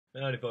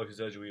Howdy folks,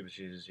 it's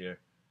Arrivederci here.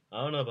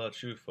 I don't know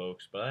about you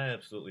folks, but I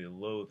absolutely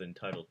loathe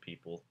entitled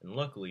people, and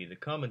luckily the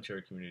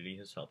commentary community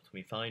has helped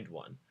me find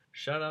one.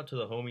 Shout out to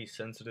the homie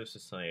Sensitive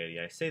Society.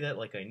 I say that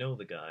like I know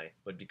the guy,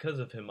 but because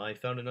of him I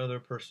found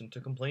another person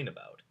to complain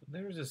about.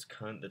 There's this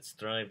cunt that's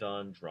thrived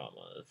on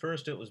drama.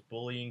 First it was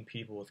bullying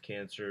people with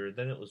cancer,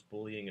 then it was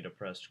bullying a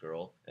depressed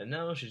girl, and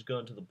now she's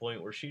gotten to the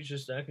point where she's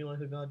just acting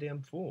like a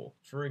goddamn fool.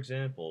 For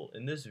example,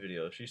 in this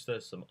video she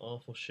says some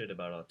awful shit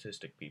about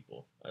autistic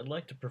people. I'd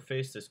like to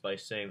preface this by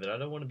saying that I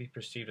don't want to be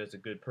perceived as a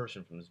good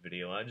person from this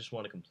video, I just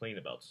want to complain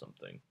about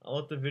something. I'll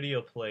let the video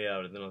play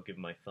out and then I'll give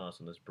my thoughts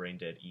on this brain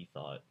dead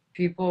e-thought.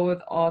 People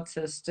with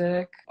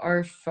autistic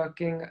are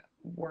fucking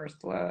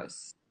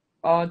worthless.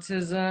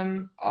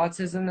 Autism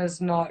is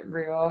not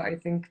real. I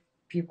think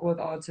people with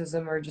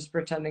autism are just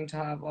pretending to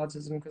have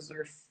autism because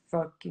they're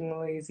fucking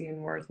lazy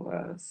and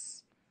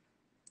worthless.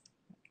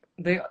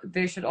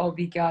 They should all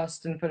be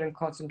gassed and put in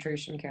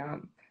concentration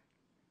camp.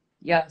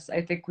 Yes,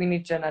 I think we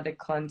need genetic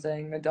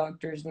cleansing. The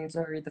doctors need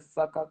to hurry the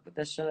fuck up with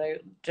this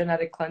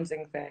genetic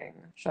cleansing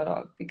thing. Shut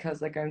up,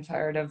 because I'm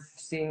tired of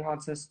seeing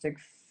autistic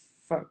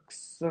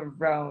fucks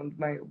around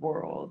my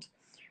world.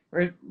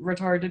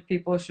 Retarded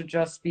people should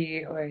just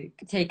be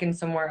taken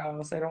somewhere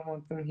else. I don't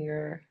want them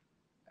here.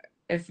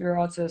 If you're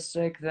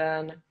autistic,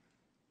 then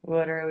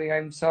literally,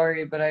 I'm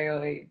sorry, but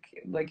I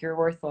you're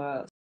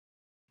worthless.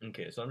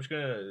 Okay, so I'm just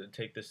gonna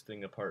take this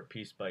thing apart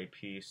piece by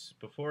piece.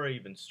 Before I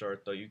even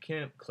start, though, you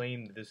can't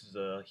claim that this is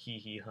a hee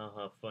hee ha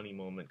ha funny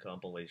moment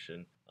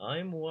compilation.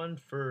 I'm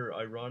one for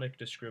ironic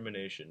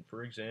discrimination.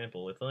 For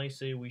example, if I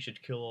say we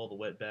should kill all the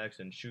wetbacks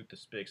and shoot the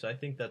spics, I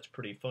think that's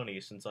pretty funny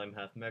since I'm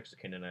half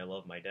Mexican and I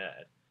love my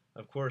dad.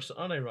 Of course,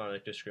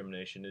 unironic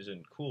discrimination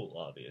isn't cool,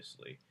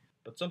 obviously,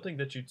 but something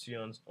that you'd see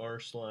on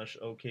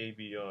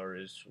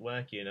r/okvr is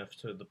wacky enough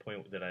to the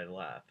point that I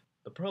laugh.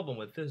 The problem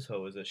with this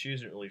hoe is that she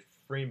isn't really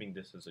framing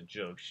this as a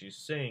joke, she's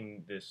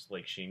saying this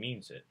like she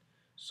means it.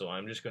 So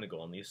I'm just gonna go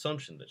on the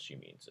assumption that she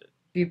means it.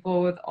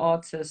 People with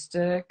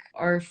autistic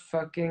are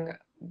fucking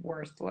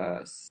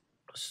worthless.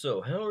 So,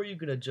 how are you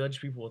gonna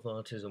judge people with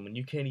autism when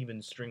you can't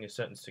even string a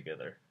sentence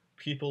together?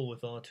 People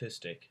with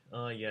autistic.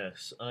 Ah,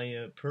 yes.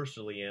 I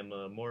personally am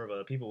more of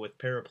a people with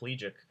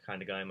paraplegic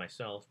kind of guy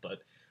myself,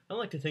 but I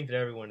like to think that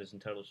everyone is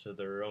entitled to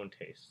their own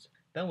tastes.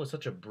 That was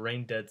such a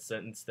brain dead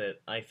sentence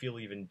that I feel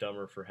even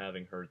dumber for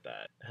having heard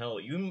that. Hell,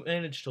 you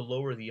managed to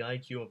lower the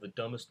IQ of the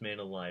dumbest man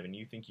alive, and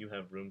you think you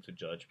have room to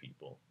judge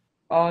people.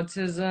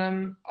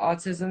 Autism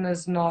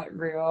is not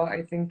real.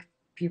 I think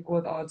people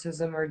with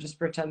autism are just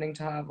pretending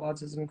to have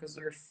autism because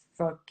they're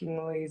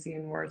fucking lazy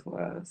and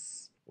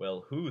worthless.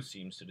 Well, who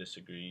seems to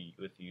disagree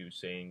with you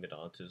saying that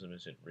autism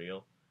isn't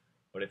real?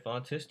 But if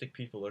autistic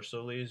people are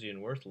so lazy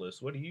and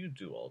worthless, what do you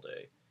do all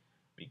day?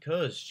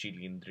 Because,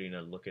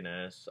 Chilindrina looking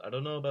ass, I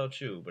don't know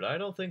about you, but I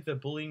don't think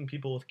that bullying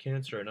people with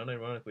cancer and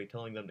unironically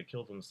telling them to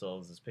kill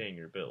themselves is paying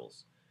your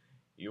bills.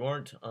 You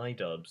aren't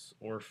iDubbbz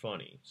or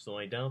funny, so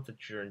I doubt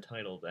that your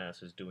entitled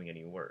ass is doing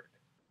any work.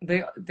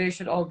 They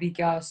should all be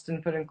gassed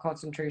and put in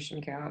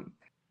concentration camp.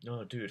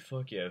 Oh, dude,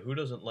 fuck yeah, who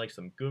doesn't like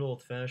some good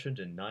old fashioned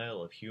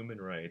denial of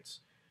human rights?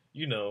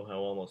 You know how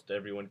almost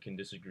everyone can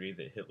disagree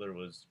that Hitler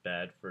was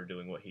bad for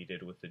doing what he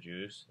did with the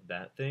Jews?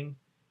 That thing?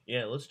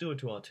 Yeah, let's do it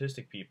to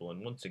autistic people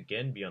and once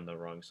again be on the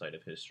wrong side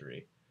of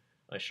history.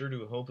 I sure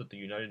do hope that the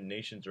United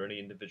Nations or any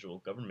individual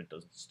government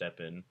doesn't step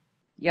in.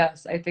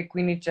 Yes, I think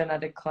we need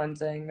genetic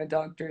cleansing. The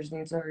doctors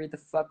need to hurry the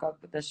fuck up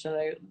with this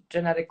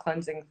genetic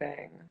cleansing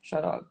thing.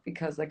 Shut up,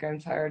 because I'm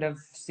tired of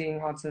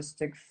seeing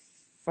autistic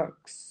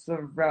fucks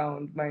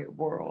around my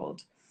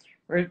world.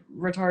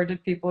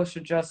 Retarded people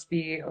should just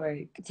be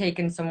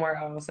taken somewhere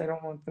else. I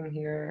don't want them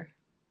here.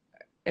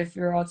 If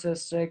you're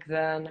autistic,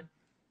 then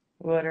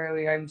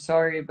literally, I'm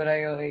sorry, but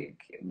I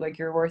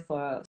you're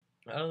worthless.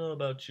 I don't know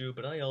about you,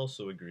 but I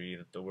also agree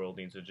that the world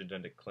needs a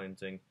genetic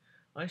cleansing.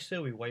 I say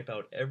we wipe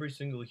out every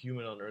single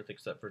human on Earth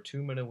except for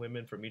 2 men and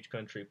women from each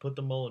country, put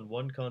them all in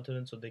one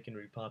continent so they can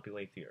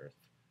repopulate the Earth.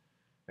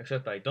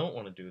 Except I don't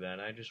want to do that,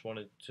 I just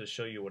wanted to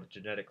show you what a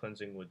genetic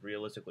cleansing would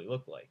realistically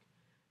look like.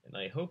 And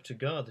I hope to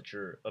God that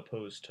you're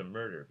opposed to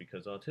murder,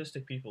 because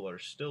autistic people are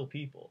still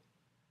people.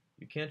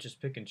 You can't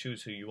just pick and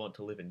choose who you want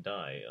to live and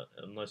die,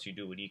 unless you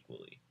do it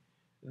equally.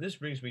 This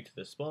brings me to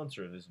the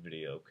sponsor of this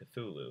video,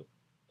 Cthulhu.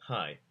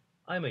 Hi,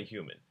 I'm a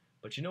human,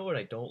 but you know what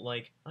I don't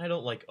like? I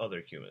don't like other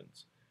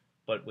humans.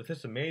 But with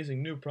this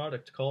amazing new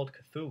product called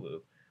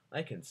Cthulhu,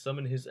 I can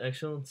summon His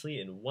Excellency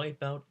and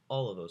wipe out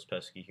all of those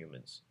pesky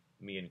humans,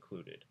 me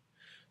included.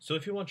 So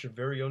if you want your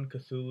very own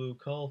Cthulhu,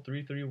 call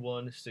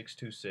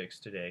 331-626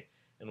 today,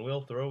 and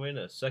we'll throw in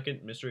a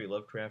second mystery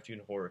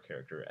Lovecraftian horror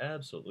character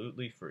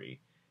absolutely free.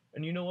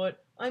 And you know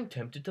what? I'm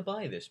tempted to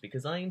buy this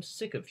because I am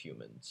sick of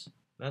humans.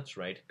 That's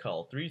right,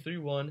 call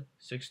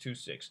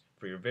 331-626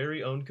 for your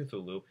very own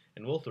Cthulhu,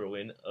 and we'll throw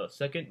in a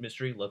second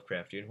mystery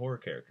Lovecraftian horror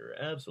character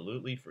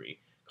absolutely free.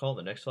 Call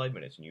the next 5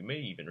 minutes, and you may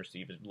even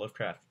receive a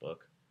Lovecraft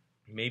book.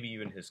 Maybe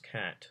even his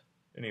cat.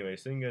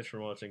 Anyways, thank you guys for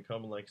watching.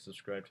 Comment, like,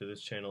 subscribe to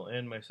this channel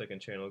and my second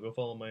channel. Go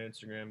follow my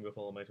Instagram, go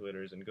follow my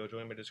Twitters, and go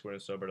join my Discord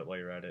and subreddit while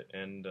you're at it.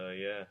 And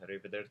yeah,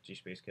 Arrivederci,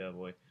 Space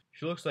Cowboy.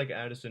 She looks like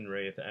Addison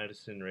Rae if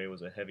Addison Rae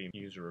was a heavy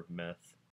user of meth.